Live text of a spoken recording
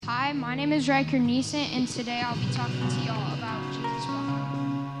Hi, my name is Ryker Neisent, and today I'll be talking to y'all about Jesus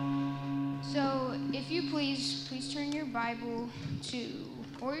walking. So, if you please turn your Bible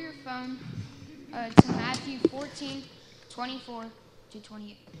or your phone to Matthew 14, 24 to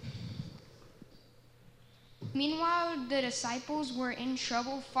 28. Meanwhile, the disciples were in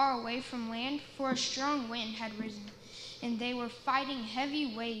trouble far away from land, for a strong wind had risen, and they were fighting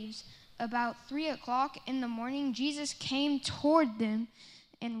heavy waves. About 3 o'clock in the morning, Jesus came toward them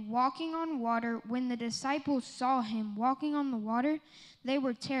and walking on water. When the disciples saw him walking on the water, they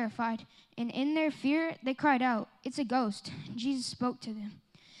were terrified, and in their fear they cried out, "It's a ghost." Jesus spoke to them.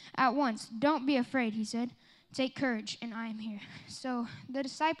 At once, "Don't be afraid," he said. "Take courage, and I am here." So the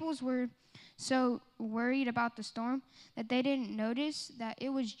disciples were so worried about the storm that they didn't notice that it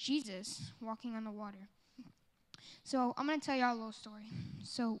was Jesus walking on the water. So I'm going to tell y'all a little story.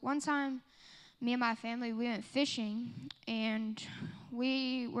 So one time, me and my family, we went fishing, and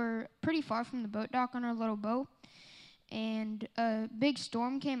we were pretty far from the boat dock on our little boat, and a big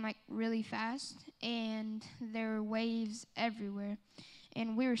storm came really fast, and there were waves everywhere,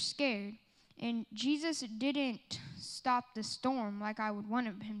 and we were scared. And Jesus didn't stop the storm like I would want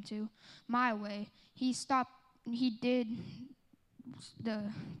him to, my way. He did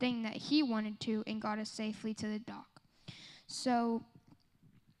the thing that he wanted to and got us safely to the dock. So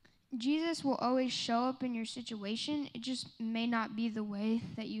Jesus will always show up in your situation. It just may not be the way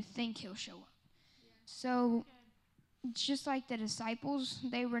that you think he'll show up. So it's just like the disciples,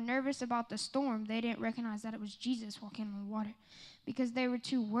 they were nervous about the storm. They didn't recognize that it was Jesus walking on the water because they were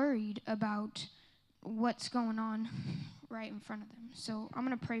too worried about what's going on right in front of them. So I'm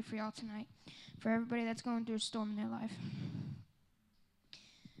going to pray for y'all tonight, for everybody that's going through a storm in their life.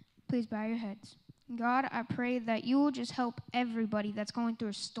 Please bow your heads. God, I pray that you will just help everybody that's going through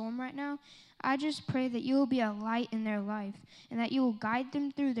a storm right now. I just pray that you will be a light in their life and that you will guide them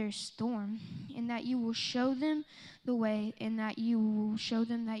through their storm and that you will show them the way and that you will show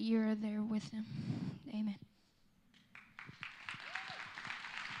them that you're there with them. Amen.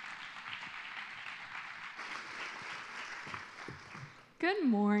 Good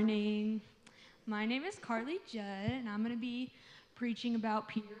morning. My name is Carlie, Judd, and I'm going to be preaching about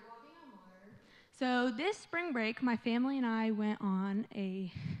Peter walking on water. So this spring break, my family and I went on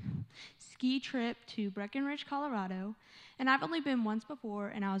a ski trip to Breckenridge, Colorado, and I've only been once before,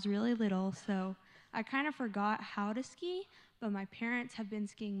 and I was really little, so I kind of forgot how to ski, but my parents have been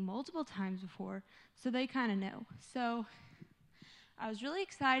skiing multiple times before, so they kind of know. So I was really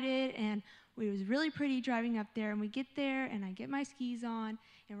excited, and it was really pretty driving up there, and we get there, and I get my skis on,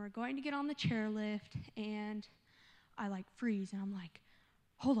 and we're going to get on the chairlift, and I freeze, and I'm like,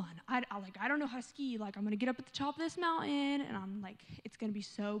 hold on, I don't know how to ski. I'm gonna get up at the top of this mountain, and I'm like, it's gonna be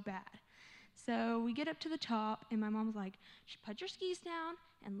so bad. So we get up to the top, and my mom's like, put your skis down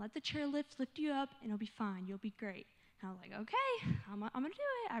and let the chairlift lift you up, and it'll be fine. You'll be great. And I'm like, okay, I'm gonna do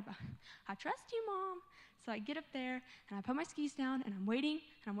it. I trust you, Mom. So I get up there, and I put my skis down, and I'm waiting,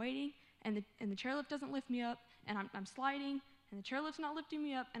 and the chairlift doesn't lift me up, and I'm sliding, and the chairlift's not lifting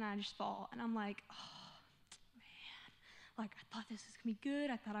me up, and I just fall. And I'm like, oh, man. I thought this was going to be good.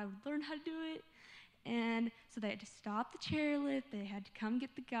 I thought I would learn how to do it. And so they had to stop the chairlift. They had to come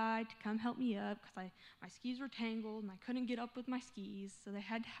get the guide to come help me up because my skis were tangled, and I couldn't get up with my skis. So they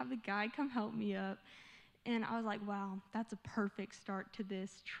had to have the guide come help me up. And I was like, wow, that's a perfect start to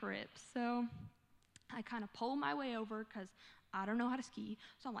this trip. So I kind of pull my way over because I don't know how to ski.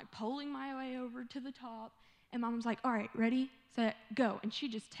 So I'm pulling my way over to the top. And Mom's like, all right, ready, set, go. And she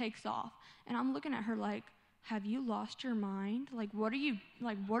just takes off. And I'm looking at her like, have you lost your mind? What are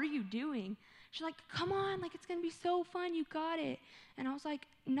you doing? She's like, come on, it's going to be so fun. You got it. And I was like,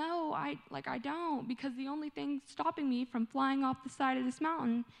 no, I don't, because the only thing stopping me from flying off the side of this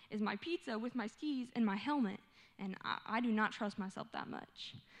mountain is my pizza with my skis and my helmet. And I do not trust myself that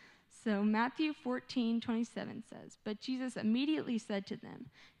much. So Matthew 14:27 says, but Jesus immediately said to them,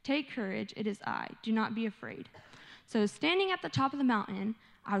 take courage, it is I. Do not be afraid. So standing at the top of the mountain,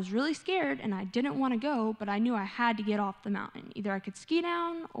 I was really scared, and I didn't want to go, but I knew I had to get off the mountain. Either I could ski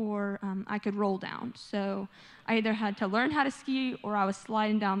down or I could roll down. So I either had to learn how to ski or I was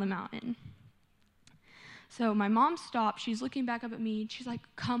sliding down the mountain. So my mom stopped. She's looking back up at me. She's like,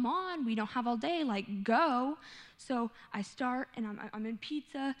 come on, we don't have all day. Go. So I start, and I'm in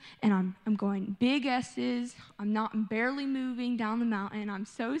pizza, and I'm going big S's. I'm barely moving down the mountain. I'm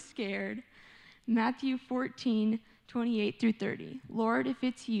so scared. Matthew 14:28 through 30. Lord, if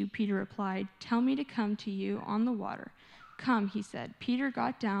it's you, Peter replied, tell me to come to you on the water. "Come," he said. Peter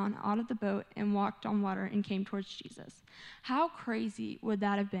got down out of the boat and walked on water and came towards Jesus. How crazy would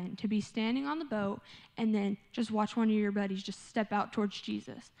that have been to be standing on the boat and then just watch one of your buddies just step out towards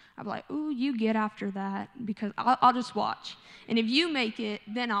Jesus? I'd be like, "Ooh, you get after that, because I'll just watch. And if you make it,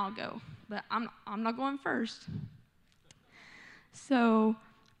 then I'll go. But I'm not going first." So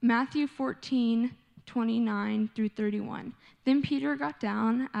Matthew 14:29 through 31. Then Peter got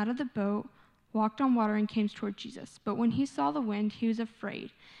down out of the boat, walked on water, and came toward Jesus. But when he saw the wind, he was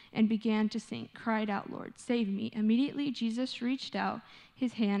afraid and began to sink, cried out, "Lord, save me." Immediately Jesus reached out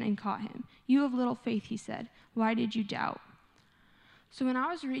his hand and caught him. "You of little faith," he said, "why did you doubt?" So when I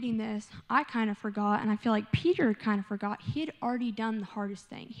was reading this, I kind of forgot, and I feel like Peter kind of forgot. He had already done the hardest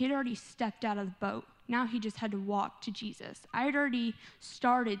thing. He had already stepped out of the boat. Now he just had to walk to Jesus. I had already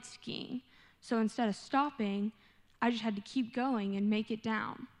started skiing. So instead of stopping, I just had to keep going and make it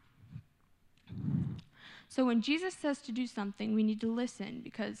down. So when Jesus says to do something, we need to listen,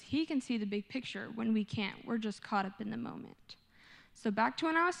 because he can see the big picture when we can't. We're just caught up in the moment. So back to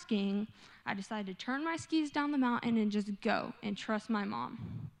when I was skiing, I decided to turn my skis down the mountain and just go and trust my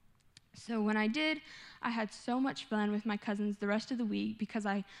mom. So when I did, I had so much fun with my cousins the rest of the week because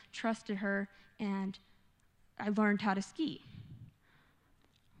I trusted her and I learned how to ski.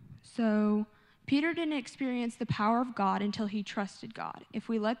 So Peter didn't experience the power of God until he trusted God. If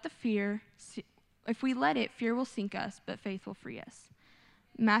we let it, fear will sink us, but faith will free us.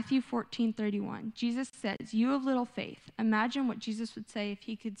 Matthew 14:31. Jesus says, "You of little faith." Imagine what Jesus would say if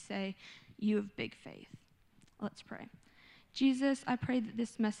he could say, "You of big faith." Let's pray. Jesus, I pray that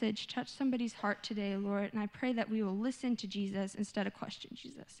this message touch somebody's heart today, Lord, and I pray that we will listen to Jesus instead of question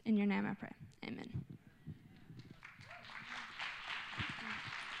Jesus. In your name I pray. Amen.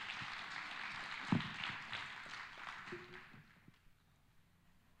 I'm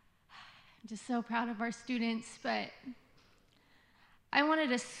just so proud of our students, but I wanted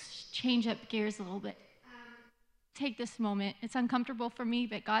to change up gears a little bit. Take this moment. It's uncomfortable for me,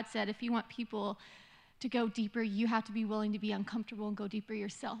 but God said if you want people to go deeper, you have to be willing to be uncomfortable and go deeper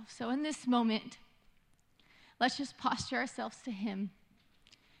yourself. So in this moment, let's just posture ourselves to him.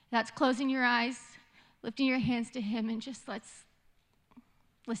 That's closing your eyes, lifting your hands to him, and just let's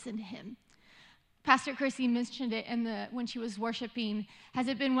listen to him. Pastor Chrissy mentioned it when she was worshiping. Has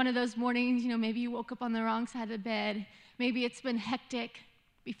it been one of those mornings, maybe you woke up on the wrong side of the bed. Maybe it's been hectic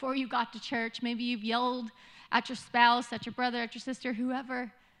before you got to church. Maybe you've yelled at your spouse, at your brother, at your sister,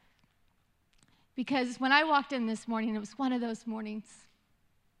 whoever. Because when I walked in this morning, it was one of those mornings.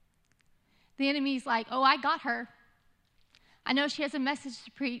 The enemy's like, "Oh, I got her. I know she has a message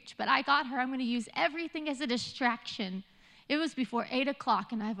to preach, but I got her. I'm going to use everything as a distraction." It was before 8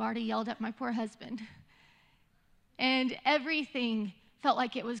 o'clock, and I've already yelled at my poor husband. And everything felt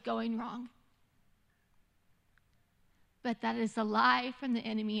like it was going wrong. But that is a lie from the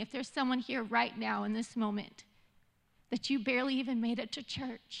enemy. If there's someone here right now in this moment that you barely even made it to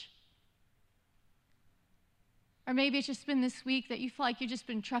church, or maybe it's just been this week that you feel like you've just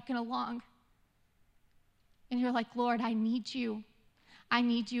been trucking along, and you're like, "Lord, I need you. I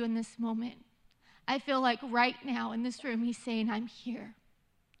need you in this moment." I feel like right now in this room, he's saying, "I'm here.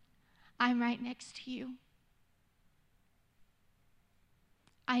 I'm right next to you.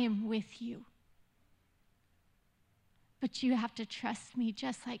 I am with you. But you have to trust me,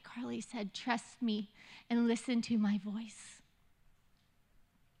 just like Carlie said, trust me and listen to my voice."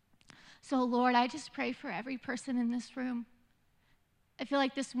 So, Lord, I just pray for every person in this room. I feel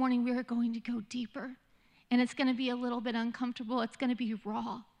like this morning we are going to go deeper, and it's going to be a little bit uncomfortable. It's going to be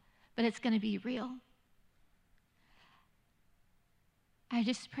raw, but it's going to be real. I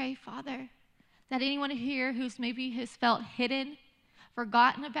just pray, Father, that anyone here who's maybe has felt hidden,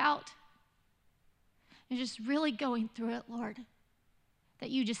 forgotten about, and just really going through it, Lord, that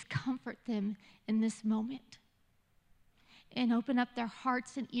you just comfort them in this moment and open up their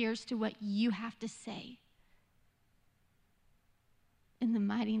hearts and ears to what you have to say. In the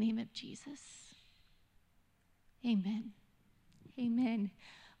mighty name of Jesus. Amen. Amen.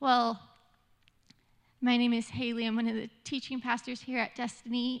 Well, my name is Hailey. I'm one of the teaching pastors here at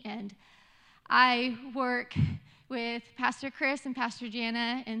Destiny, and I work with Pastor Chris and Pastor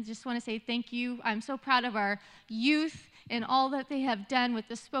Jana, and just want to say thank you. I'm so proud of our youth and all that they have done with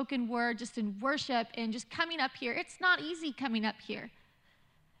the spoken word, just in worship and just coming up here. It's not easy coming up here,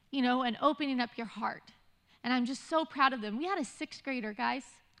 and opening up your heart. And I'm just so proud of them. We had a 6th grader, guys.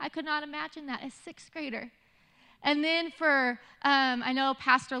 I could not imagine that, a 6th grader. And then I know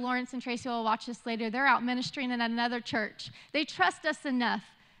Pastor Lawrence and Tracy will watch this later. They're out ministering in another church. They trust us enough.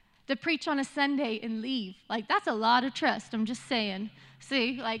 to preach on a Sunday and leave. Like, that's a lot of trust, I'm just saying.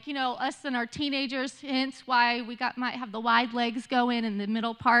 See, like, us and our teenagers, hence why we might have the wide legs going in the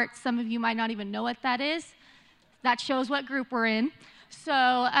middle part. Some of you might not even know what that is. That shows what group we're in. So,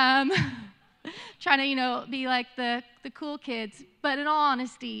 trying to, be like the cool kids. But in all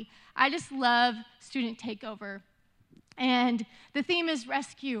honesty, I just love Student Takeover. And the theme is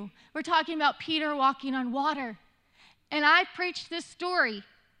rescue. We're talking about Peter walking on water. And I preached this story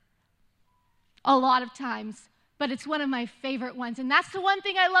a lot of times, but it's one of my favorite ones. And that's the one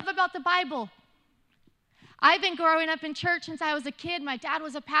thing I love about the Bible. I've been growing up in church since I was a kid. My dad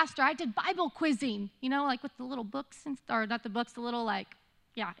was a pastor. I did Bible quizzing, like with the little books, or not the books, the little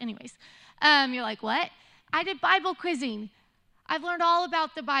anyways. You're like, what? I did Bible quizzing. I've learned all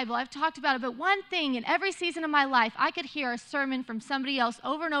about the Bible. I've talked about it. But one thing, in every season of my life, I could hear a sermon from somebody else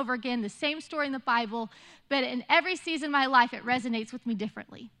over and over again, the same story in the Bible, but in every season of my life, it resonates with me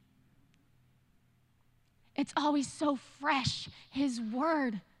differently. It's always so fresh, His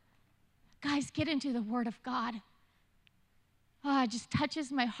Word. Guys, get into the Word of God. Oh, it just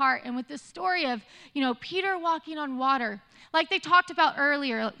touches my heart. And with this story of, Peter walking on water, like they talked about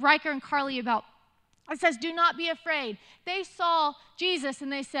earlier, Ryker and Carlie about, it says, do not be afraid. They saw Jesus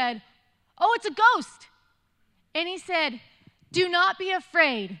and they said, oh, it's a ghost. And He said, do not be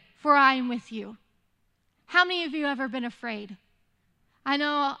afraid, for I am with you. How many of you have ever been afraid? I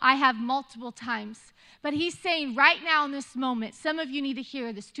know I have multiple times. But He's saying right now in this moment, some of you need to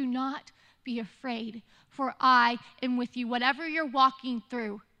hear this. Do not be afraid, for I am with you. Whatever you're walking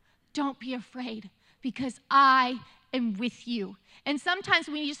through, don't be afraid, because I am with you. And sometimes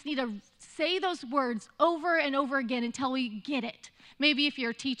we just need to say those words over and over again until we get it. Maybe if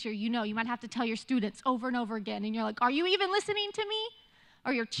you're a teacher, you might have to tell your students over and over again. And you're like, are you even listening to me?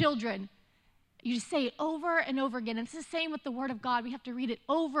 Or your children. You just say it over and over again. And it's the same with the Word of God. We have to read it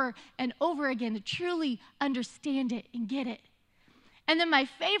over and over again to truly understand it and get it. And then my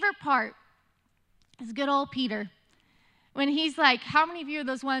favorite part is good old Peter. When he's like, how many of you are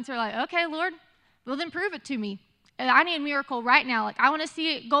those ones who are like, okay, Lord, well then prove it to me. And I need a miracle right now. Like, I want to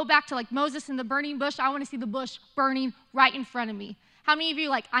see it go back to like Moses in the burning bush. I want to see the bush burning right in front of me. How many of you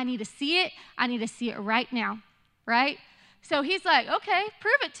like, I need to see it. I need to see it right now, right? So he's like, okay,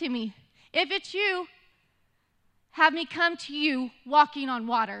 prove it to me. If it's you, have me come to you walking on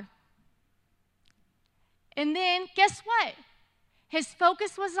water. And then guess what? His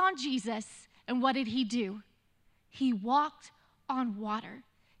focus was on Jesus. And what did he do? He walked on water.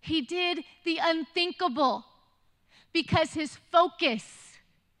 He did the unthinkable because his focus,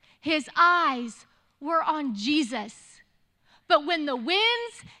 his eyes were on Jesus. But when the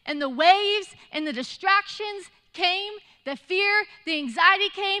winds and the waves and the distractions came, the fear, the anxiety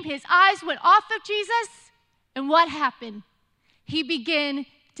came, his eyes went off of Jesus. And what happened? He began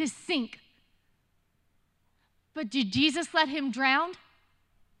to sink. But did Jesus let him drown?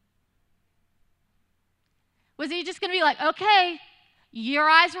 Was he just going to be like, okay, your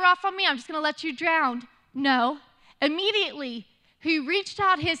eyes are off on me, I'm just going to let you drown? No. Immediately, he reached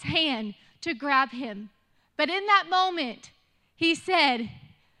out his hand to grab him. But in that moment, he said,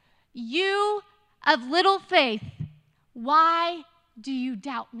 you of little faith, why do you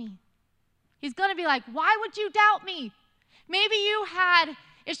doubt me? He's going to be like, why would you doubt me? Maybe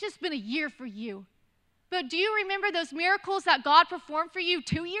it's just been a year for you. But do you remember those miracles that God performed for you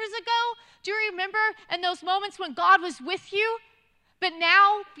 2 years ago? Do you remember in those moments when God was with you? But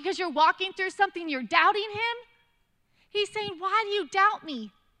now, because you're walking through something, you're doubting him? He's saying, why do you doubt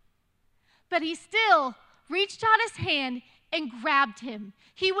me? But he still reached out his hand and grabbed him.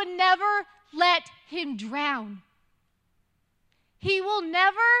 He would never let him drown. He will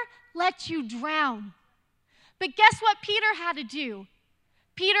never let you drown. But guess what Peter had to do?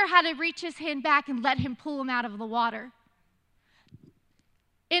 Peter had to reach his hand back and let him pull him out of the water.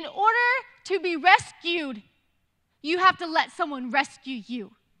 In order to be rescued, you have to let someone rescue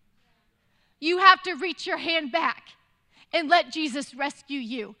you. You have to reach your hand back and let Jesus rescue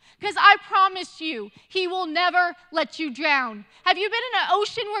you. Because I promise you, he will never let you drown. Have you been in an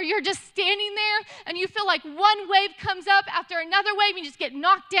ocean where you're just standing there and you feel like one wave comes up after another wave and you just get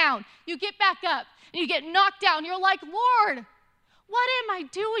knocked down? You get back up and you get knocked down. You're like, Lord, what am I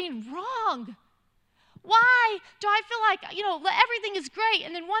doing wrong? Why do I feel like, everything is great,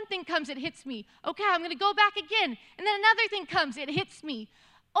 and then one thing comes, it hits me. Okay, I'm going to go back again. And then another thing comes, it hits me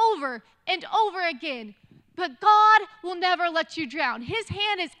over and over again. But God will never let you drown. His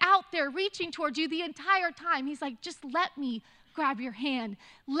hand is out there reaching towards you the entire time. He's like, just let me grab your hand.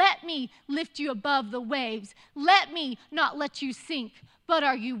 Let me lift you above the waves. Let me not let you sink. But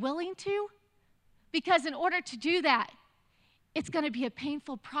are you willing to? Because in order to do that, it's going to be a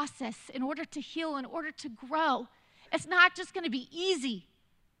painful process in order to heal, in order to grow. It's not just going to be easy.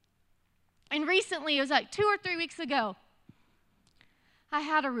 And recently, it was like 2 or 3 weeks ago, I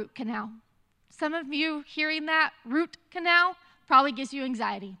had a root canal. Some of you hearing that root canal probably gives you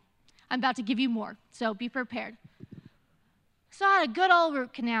anxiety. I'm about to give you more, so be prepared. So I had a good old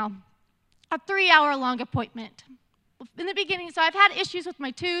root canal, a 3-hour-long appointment. In the beginning, so I've had issues with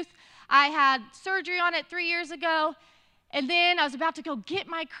my tooth. I had surgery on it 3 years ago, and then I was about to go get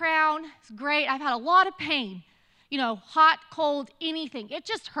my crown. It's great. I've had a lot of pain, hot, cold, anything. It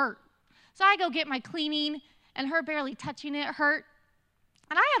just hurt. So I go get my cleaning, and her barely touching it hurt.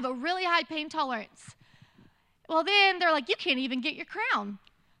 And I have a really high pain tolerance. Well, then they're like, you can't even get your crown.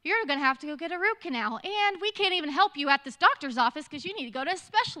 You're going to have to go get a root canal. And we can't even help you at this doctor's office because you need to go to a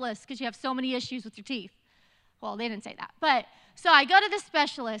specialist because you have so many issues with your teeth. Well, they didn't say that. But so I go to the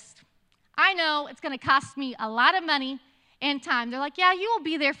specialist. I know it's going to cost me a lot of money and time. They're like, yeah, you will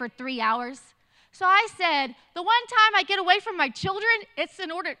be there for 3 hours. So I said, the one time I get away from my children, it's in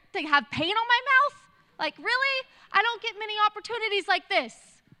order to have pain on my mouth? Like, really? I don't get many opportunities like this.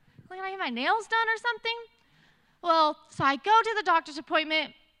 Like, can I get my nails done or something? Well, so I go to the doctor's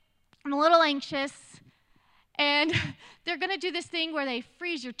appointment. I'm a little anxious. And they're going to do this thing where they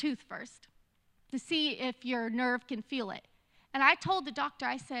freeze your tooth first to see if your nerve can feel it. And I told the doctor,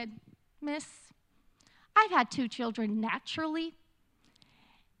 I said, Miss, I've had 2 children naturally,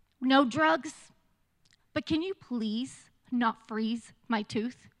 no drugs, but can you please not freeze my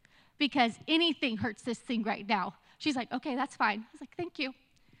tooth? Because anything hurts this thing right now. She's like, okay, that's fine. I was like, thank you.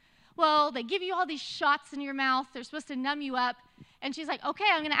 Well, they give you all these shots in your mouth. They're supposed to numb you up. And she's like, okay,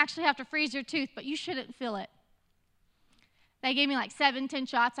 I'm going to actually have to freeze your tooth, but you shouldn't feel it. They gave me like 7, 10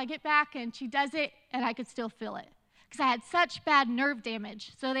 shots. I get back, and she does it, and I could still feel it because I had such bad nerve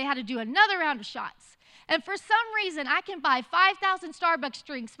damage. So they had to do another round of shots. And for some reason, I can buy 5,000 Starbucks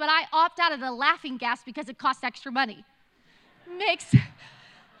drinks, but I opt out of the laughing gas because it costs extra money. It makes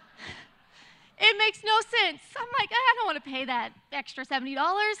no sense. I'm like, I don't want to pay that extra $70.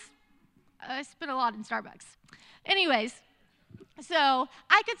 I spent a lot in Starbucks. Anyways, so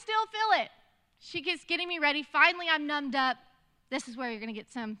I could still feel it. She gets getting me ready. Finally, I'm numbed up. This is where you're going to get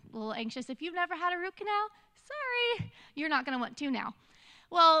a little anxious. If you've never had a root canal, sorry, you're not going to want to now.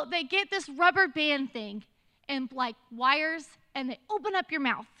 Well, they get this rubber band thing and like wires, and they open up your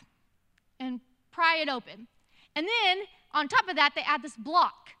mouth and pry it open. And then on top of that, they add this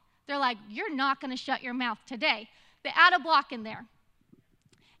block. They're like, you're not going to shut your mouth today. They add a block in there.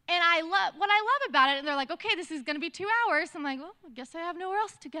 And what I love about it, and they're like, okay, this is going to be 2 hours. I'm like, well, I guess I have nowhere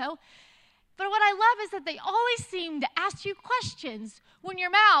else to go. But what I love is that they always seem to ask you questions when your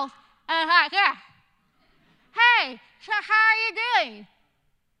mouth, hey, so how are you doing?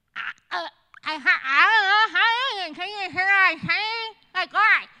 I don't know, can you hear what I'm saying? Like,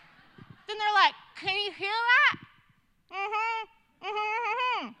 what? Then they're like, can you hear that?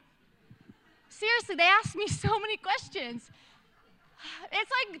 Seriously, they ask me so many questions.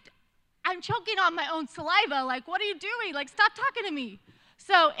 It's like I'm choking on my own saliva. Like, what are you doing? Like, stop talking to me.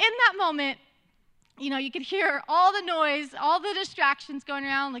 So in that moment, you could hear all the noise, all the distractions going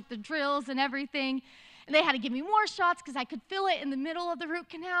around, like the drills and everything. And they had to give me more shots because I could feel it in the middle of the root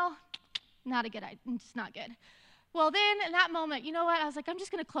canal. Not a good idea. It's not good. Well, then in that moment, you know what? I was like, I'm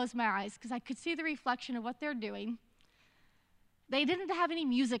just going to close my eyes because I could see the reflection of what they're doing. They didn't have any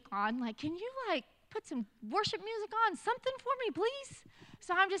music on. Like, can you, put some worship music on? Something for me, please?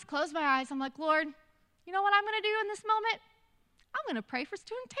 So I'm just closed my eyes. I'm like, Lord, you know what I'm going to do in this moment? I'm going to pray for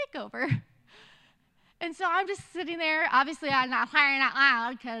student takeover. And so I'm just sitting there. Obviously, I'm not praying out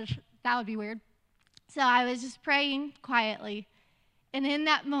loud because that would be weird. So I was just praying quietly. And in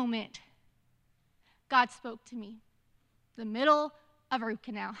that moment, God spoke to me. The middle of a root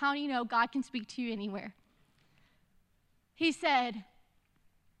canal. How do you know God can speak to you anywhere? He said,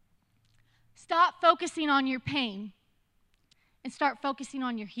 stop focusing on your pain and start focusing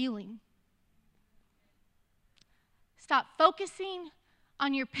on your healing. Stop focusing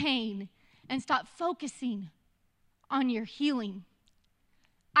on your pain and stop focusing on your healing.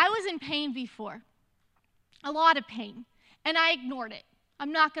 I was in pain before, a lot of pain, and I ignored it.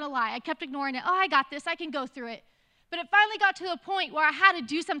 I'm not going to lie. I kept ignoring it. Oh, I got this. I can go through it. But it finally got to the point where I had to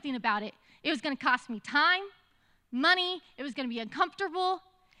do something about it. It was going to cost me time, money. It was going to be uncomfortable.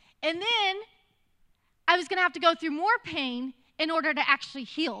 And then I was going to have to go through more pain in order to actually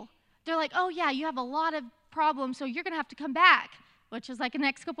heal. They're like, oh, yeah, you have a lot of problems, so you're going to have to come back, which is like the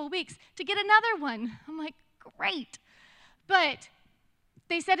next couple of weeks, to get another one. I'm like, great. But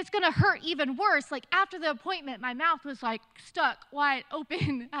they said it's going to hurt even worse. Like after the appointment, my mouth was like stuck wide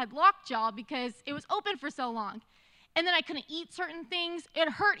open. I had lockjaw because it was open for so long. and then I couldn't eat certain things. It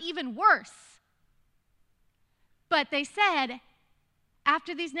hurt even worse. But they said,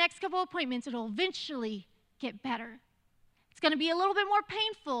 after these next couple appointments, it'll eventually get better. It's going to be a little bit more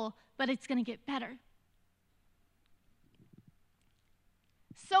painful, but it's going to get better.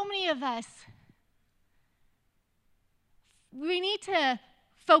 So many of us, we need to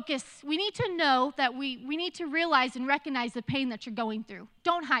focus. We need to know that we need to realize and recognize the pain that you're going through.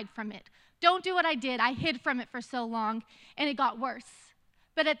 Don't hide from it. Don't do what I did. I hid from it for so long, and it got worse.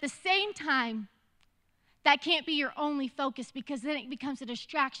 But at the same time, that can't be your only focus, because then it becomes a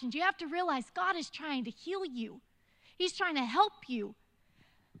distraction. You have to realize God is trying to heal you. He's trying to help you.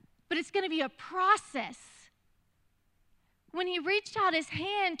 But it's going to be a process. When he reached out his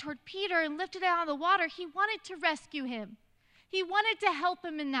hand toward Peter and lifted it out of the water, he wanted to rescue him. He wanted to help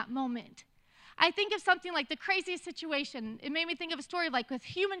him in that moment. I think of something like the craziest situation. It made me think of a story like with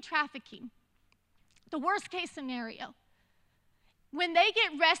human trafficking. The worst case scenario. When they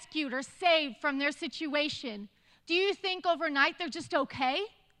get rescued or saved from their situation, do you think overnight they're just okay?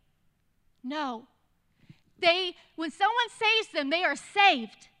 No. When someone saves them, they are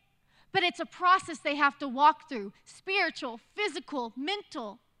saved. But it's a process they have to walk through, spiritual, physical,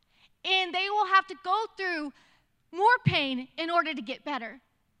 mental. And they will have to go through more pain in order to get better.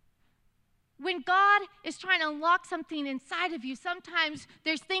 When God is trying to unlock something inside of you, sometimes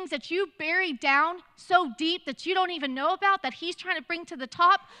there's things that you buried down so deep that you don't even know about, that he's trying to bring to the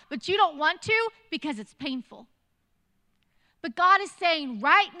top, but you don't want to because it's painful. But God is saying,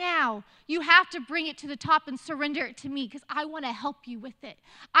 right now, you have to bring it to the top and surrender it to me, because I want to help you with it.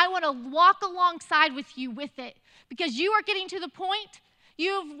 I want to walk alongside with you with it, because you are getting to the point,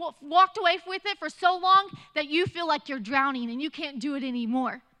 you've walked away with it for so long that you feel like you're drowning and you can't do it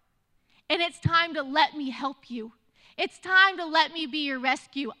anymore. And it's time to let me help you. It's time to let me be your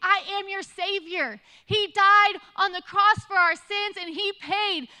rescue. I am your Savior. He died on the cross for our sins, and he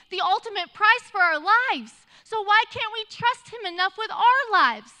paid the ultimate price for our lives. So why can't we trust him enough with our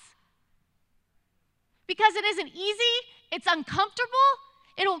lives? Because it isn't easy, it's uncomfortable,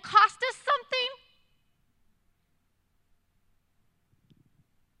 it'll cost us something.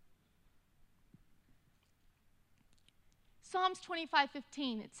 Psalms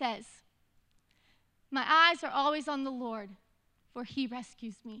 25:15, it says, "My eyes are always on the Lord, for he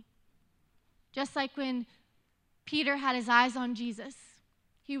rescues me." Just like when Peter had his eyes on Jesus,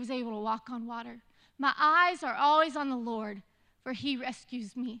 he was able to walk on water. My eyes are always on the Lord, for he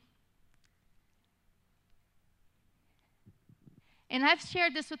rescues me. And I've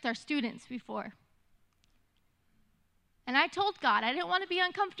shared this with our students before. And I told God I didn't want to be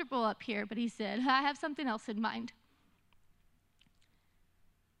uncomfortable up here, but he said, I have something else in mind.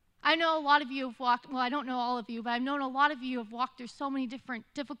 I know a lot of you have walked, well, I don't know all of you, but I've known a lot of you have walked through so many different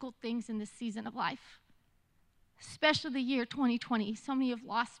difficult things in this season of life, especially the year 2020. So many have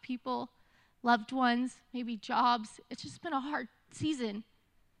lost people, loved ones, maybe jobs. It's just been a hard season.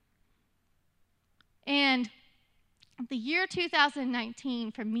 And the year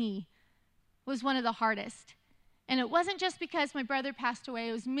 2019 for me was one of the hardest. And it wasn't just because my brother passed away.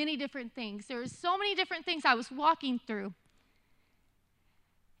 It was many different things. There were so many different things I was walking through.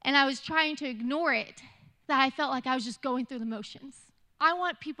 And I was trying to ignore it, that I felt like I was just going through the motions. I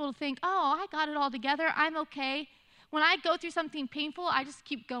want people to think, oh, I got it all together. I'm okay. When I go through something painful, I just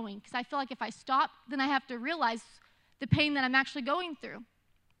keep going, because I feel like if I stop, then I have to realize the pain that I'm actually going through.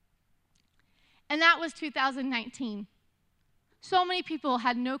 And that was 2019. So many people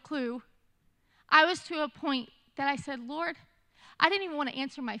had no clue. I was to a point that I said, Lord, I didn't even want to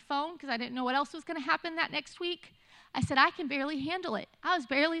answer my phone because I didn't know what else was going to happen that next week. I said, I can barely handle it. I was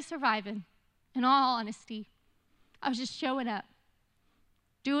barely surviving, in all honesty. I was just showing up,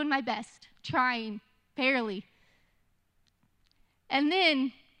 doing my best, trying, barely. And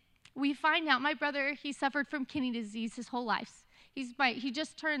then we find out my brother, he suffered from kidney disease his whole life. He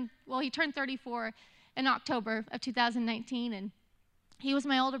turned 34 in October of 2019, and he was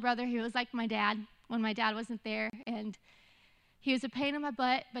my older brother. He was like my dad when my dad wasn't there, and he was a pain in my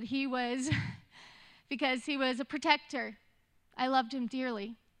butt, but he was, because he was a protector. I loved him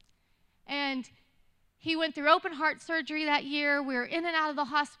dearly. And he went through open heart surgery that year. We were in and out of the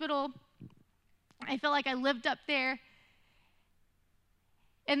hospital. I felt like I lived up there.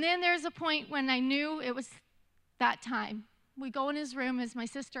 And then there's a point when I knew it was that time. We go in his room as my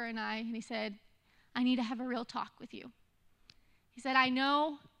sister and I, and he said, I need to have a real talk with you. He said, I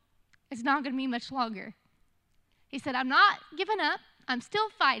know it's not going to be much longer. He said, I'm not giving up. I'm still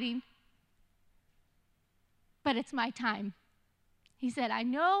fighting, but it's my time. He said, I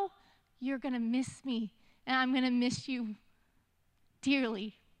know you're going to miss me, and I'm going to miss you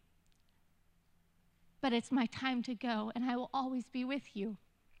dearly. but it's my time to go, and I will always be with you.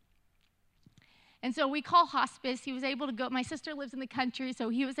 And so we call hospice. He was able to go. My sister lives in the country, so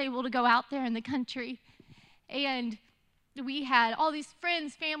he was able to go out there in the country. And we had all these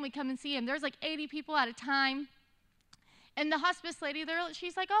friends, family come and see him. There's like 80 people at a time. And the hospice lady,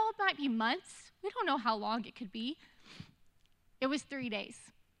 she's like, oh, it might be months. We don't know how long it could be. It was 3 days.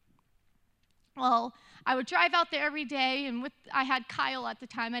 Well, I would drive out there every day, and I had Kyle at the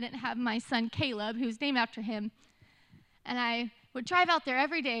time. I didn't have my son Caleb, who's named after him. And I would drive out there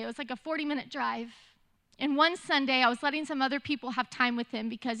every day. It was like a 40-minute drive. And one Sunday, I was letting some other people have time with him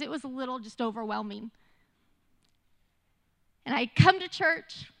because it was a little just overwhelming. And I come to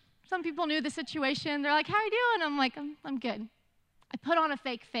church. Some people knew the situation. They're like, how are you doing? I'm like, I'm good. I put on a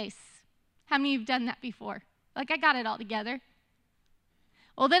fake face. How many of you have done that before? Like, I got it all together.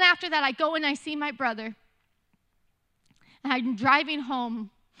 Well, then after that, I go and I see my brother. And I'm driving home.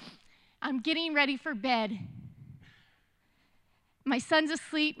 I'm getting ready for bed. My son's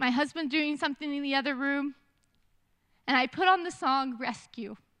asleep. My husband's doing something in the other room. And I put on the song,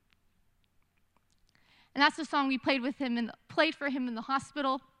 Rescue. And that's the song we played for him in the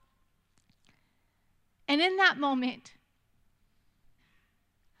hospital. And in that moment,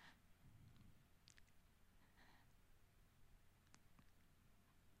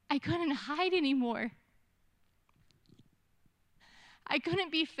 I couldn't hide anymore. I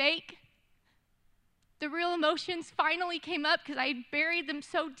couldn't be fake. The real emotions finally came up because I had buried them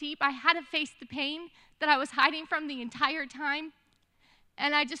so deep. I had to face the pain that I was hiding from the entire time.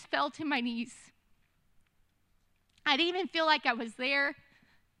 And I just fell to my knees. I didn't even feel like I was there.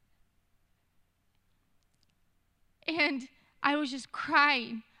 And I was just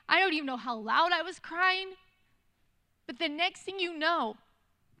crying. I don't even know how loud I was crying. But the next thing you know,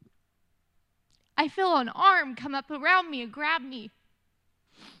 I feel an arm come up around me and grab me.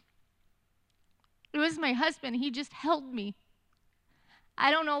 It was my husband. He just held me.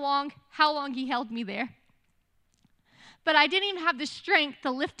 I don't know how long he held me there. But I didn't even have the strength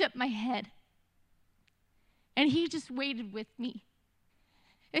to lift up my head. And he just waited with me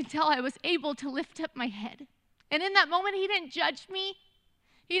until I was able to lift up my head. And in that moment, he didn't judge me.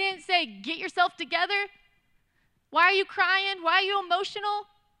 He didn't say, get yourself together. Why are you crying? Why are you emotional?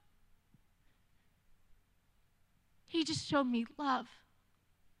 He just showed me love.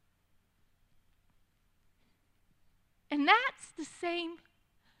 And that's the same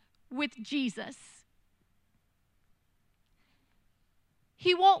with Jesus.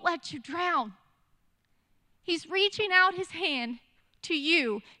 He won't let you drown. He's reaching out his hand to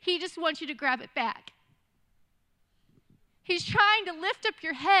you. He just wants you to grab it back. He's trying to lift up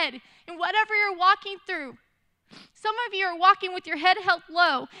your head in whatever you're walking through. Some of you are walking with your head held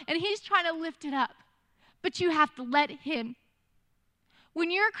low, and he's trying to lift it up. But you have to let him. When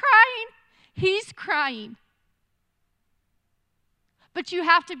you're crying, he's crying. But you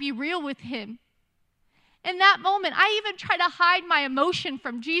have to be real with him. In that moment, I even tried to hide my emotion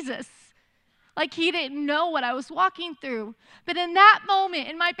from Jesus. Like he didn't know what I was walking through. But in that moment,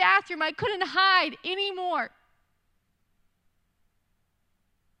 in my bathroom, I couldn't hide anymore.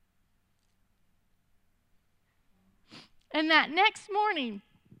 And that next morning,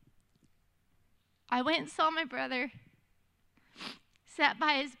 I went and saw my brother, sat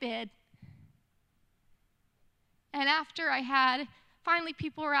by his bed. And after finally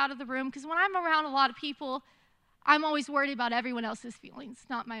people were out of the room, because when I'm around a lot of people, I'm always worried about everyone else's feelings,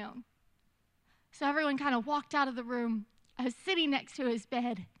 not my own. So everyone kind of walked out of the room. I was sitting next to his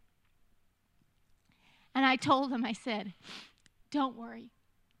bed. And I told him, I said, don't worry,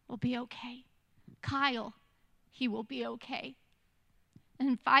 we'll be okay. Kyle, he will be okay.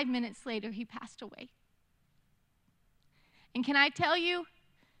 And 5 minutes later, he passed away. And can I tell you,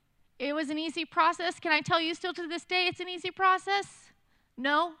 it was an easy process. Can I tell you still to this day it's an easy process?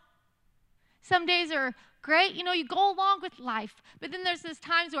 No. Some days are great. You go along with life. But then there's those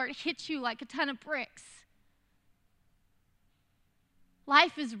times where it hits you like a ton of bricks.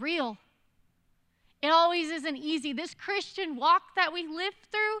 Life is real. It always isn't easy. This Christian walk that we live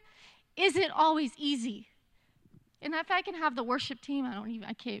through isn't always easy. And if I can have the worship team,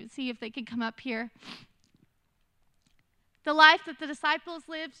 I can't even see if they can come up here. The life that the disciples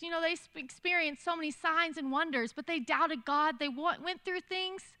lived, they experienced so many signs and wonders, but they doubted God. They went through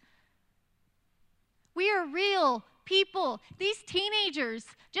things. We are real people. These teenagers,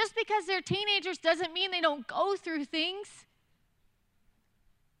 just because they're teenagers doesn't mean they don't go through things.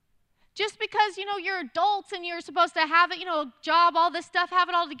 Just because, you're adults and you're supposed to have it, a job, all this stuff, have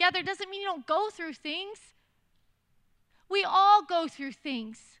it all together, doesn't mean you don't go through things. We all go through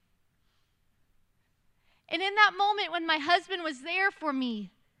things. And in that moment when my husband was there for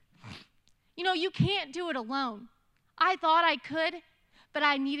me, You know, you can't do it alone. I thought I could, but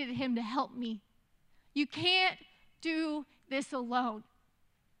I needed him to help me. You can't do this alone.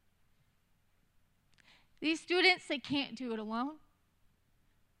 These students, they can't do it alone.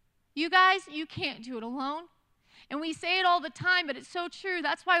 You guys, you can't do it alone. And we say it all the time, but it's so true.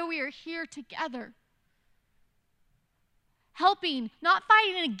 That's why we are here together. Helping, not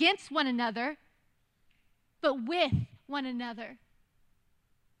fighting against one another, but with one another.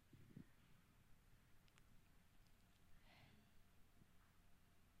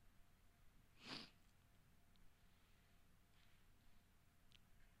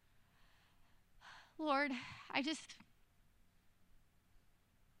 Lord, I just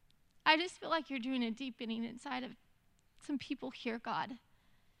feel like you're doing a deepening inside of some people here, God.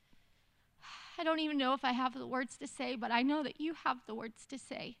 I don't even know if I have the words to say, but I know that you have the words to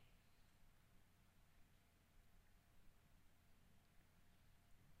say.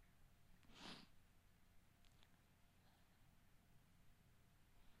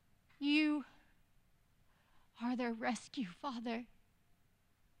 You are their rescue, Father.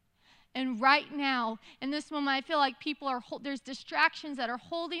 And right now, in this moment, I feel like there's distractions that are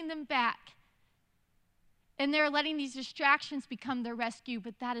holding them back. And they're letting these distractions become their rescue,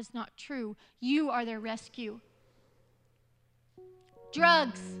 but that is not true. You are their rescue.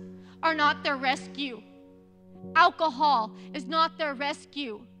 Drugs are not their rescue. Alcohol is not their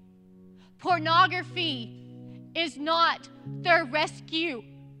rescue. Pornography is not their rescue.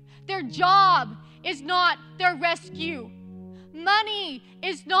 Their job is not their rescue. Money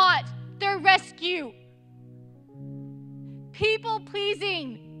is not their rescue. People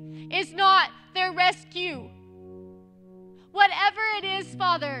pleasing is not their rescue. Whatever it is,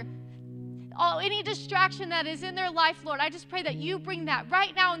 Father, any distraction that is in their life, Lord, I just pray that you bring that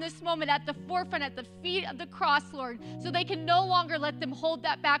right now in this moment at the forefront, at the feet of the cross, Lord, so they can no longer let them hold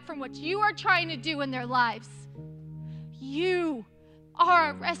that back from what you are trying to do in their lives. You are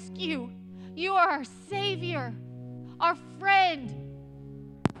our rescue. You are our Savior, our friend.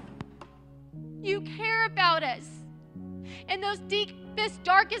 You care about us. In those deepest,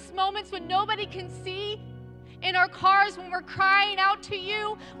 darkest moments when nobody can see, in our cars when we're crying out to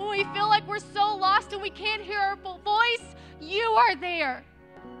you, when we feel like we're so lost and we can't hear our voice, you are there.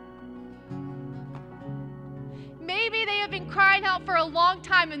 Maybe they have been crying out for a long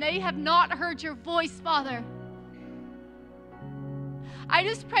time and they have not heard your voice, Father. I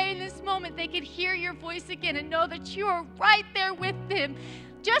just pray in this moment they could hear your voice again and know that you are right there with them.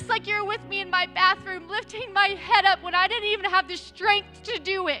 Just like you're with me in my bathroom, lifting my head up when I didn't even have the strength to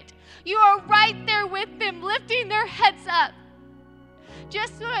do it. You are right there with them, lifting their heads up.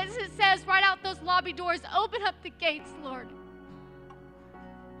 Just as it says right out those lobby doors, open up the gates, Lord.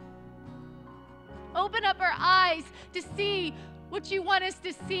 Open up our eyes to see what you want us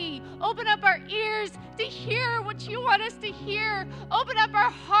to see. Open up our ears to hear what you want us to hear. Open up our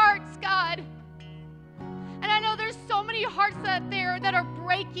hearts, God. And I know there's so many hearts out there that are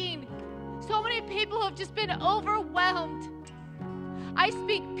breaking. So many people who have just been overwhelmed. I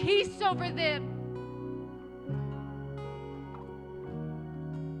speak peace over them.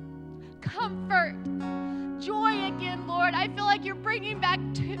 Comfort. Joy again, Lord. I feel like you're bringing back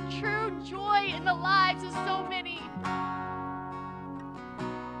true joy in the lives of so many.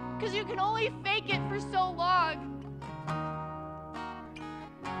 Because you can only fake it for so long.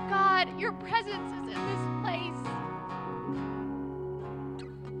 God, your presence is in this place.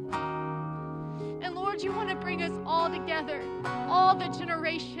 And Lord, you want to bring us all together, all the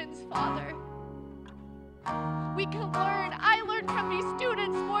generations, Father. We can learn. I learned from these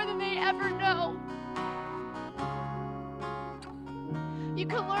students more than they ever know. You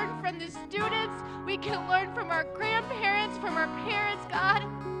can learn from the students. We can learn from our grandparents, from our parents, God.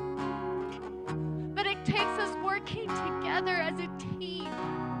 But it takes us working together as a team.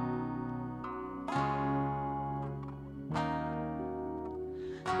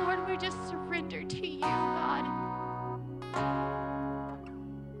 Lord, we just surrender to you, God.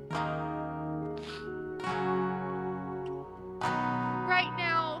 Right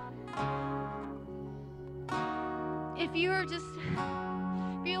now, if you are just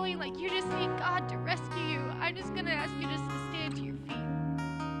feeling like you just need God to rescue you, I'm just going to ask you just to stand to your feet.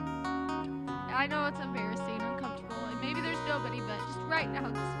 I know it's embarrassing, uncomfortable, and maybe there's nobody, but just right now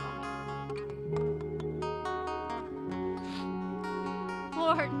in this moment.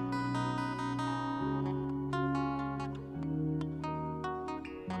 Lord,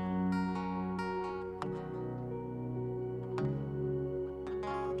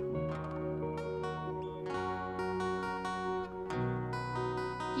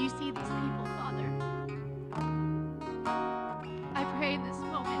 you see these people, Father. I pray in this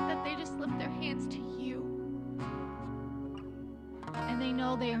moment that they just lift their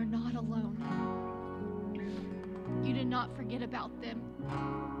know they are not alone. You did not forget about them.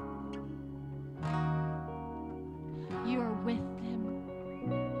 You are with them.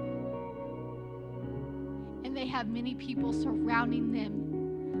 And they have many people surrounding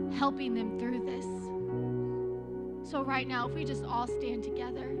them, helping them through this. So right now, if we just all stand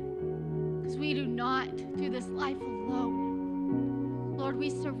together, because we do not do this life alone. Lord, we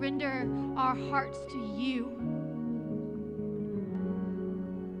surrender our hearts to you.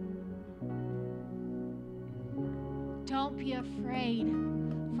 Don't be afraid,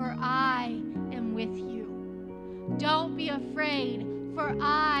 for I am with you. Don't be afraid, for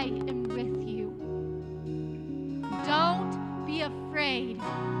I am with you. Don't be afraid,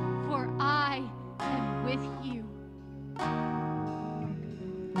 for I am with you.